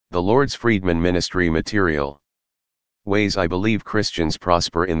The Lord's Freedman Ministry Material. Ways I believe Christians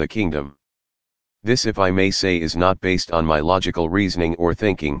prosper in the kingdom. This, if I may say, is not based on my logical reasoning or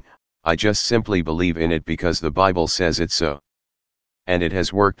thinking. I just simply believe in it because the Bible says it so. And it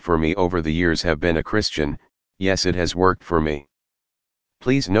has worked for me over the years have been a Christian. Yes, it has worked for me.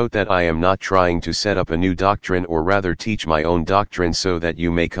 Please note that I am not trying to set up a new doctrine or rather teach my own doctrine so that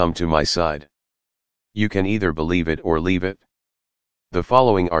you may come to my side. You can either believe it or leave it. The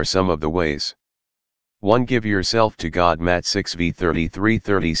following are some of the ways. 1. Give yourself to God. Matt 6 v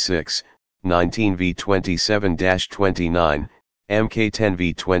 33-36, 19 v 27-29, Mk 10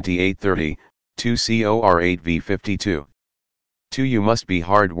 v 28-30, 2 Cor 8 v 52. 2. You must be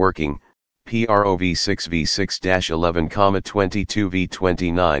hard-working. Prov 6 v 6-11, 22 v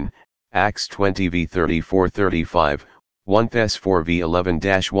 29, Acts 20 v 34-35, 1 Thess 4 v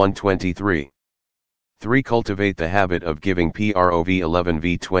 11-123. 3. Cultivate the habit of giving. Prov 11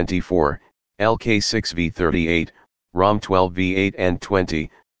 v 24, Lk 6 v 38, Rom 12 v 8 and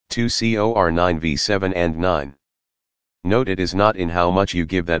 20, 2 Cor 9 v 7 and 9. Note, it is not in how much you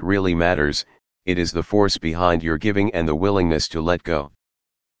give that really matters, it is the force behind your giving and the willingness to let go.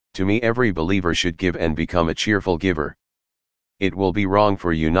 To me, every believer should give and become a cheerful giver. It will be wrong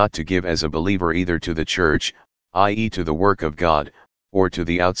for you not to give as a believer either to the church, i.e. to the work of God, or to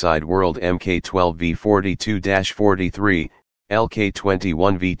the outside world. Mk 12 v 42-43, Lk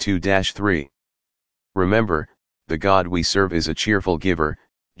 21 v 2-3. Remember, the God we serve is a cheerful giver.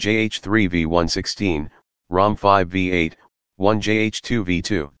 Jh 3 v 116, Rom 5 v 8, 1 Jh 2 v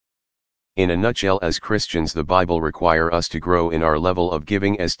 2. In a nutshell, as Christians, the Bible require us to grow in our level of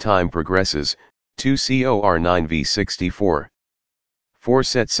giving as time progresses. 2 Cor 9 v 64. 4.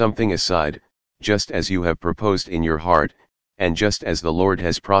 Set something aside, just as you have proposed in your heart, and just as the Lord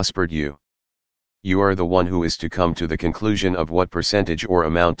has prospered you. You are the one who is to come to the conclusion of what percentage or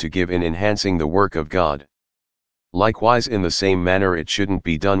amount to give in enhancing the work of God. Likewise, in the same manner, it shouldn't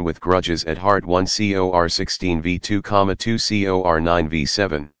be done with grudges at heart. 1 Cor 16 v 2, 2 Cor 9 v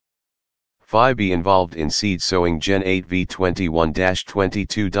 7. 5. Be involved in seed sowing. Gen 8 v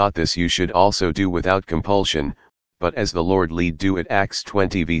 21-22. This you should also do without compulsion, but as the Lord lead. Do it. Acts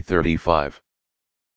 20 v 35.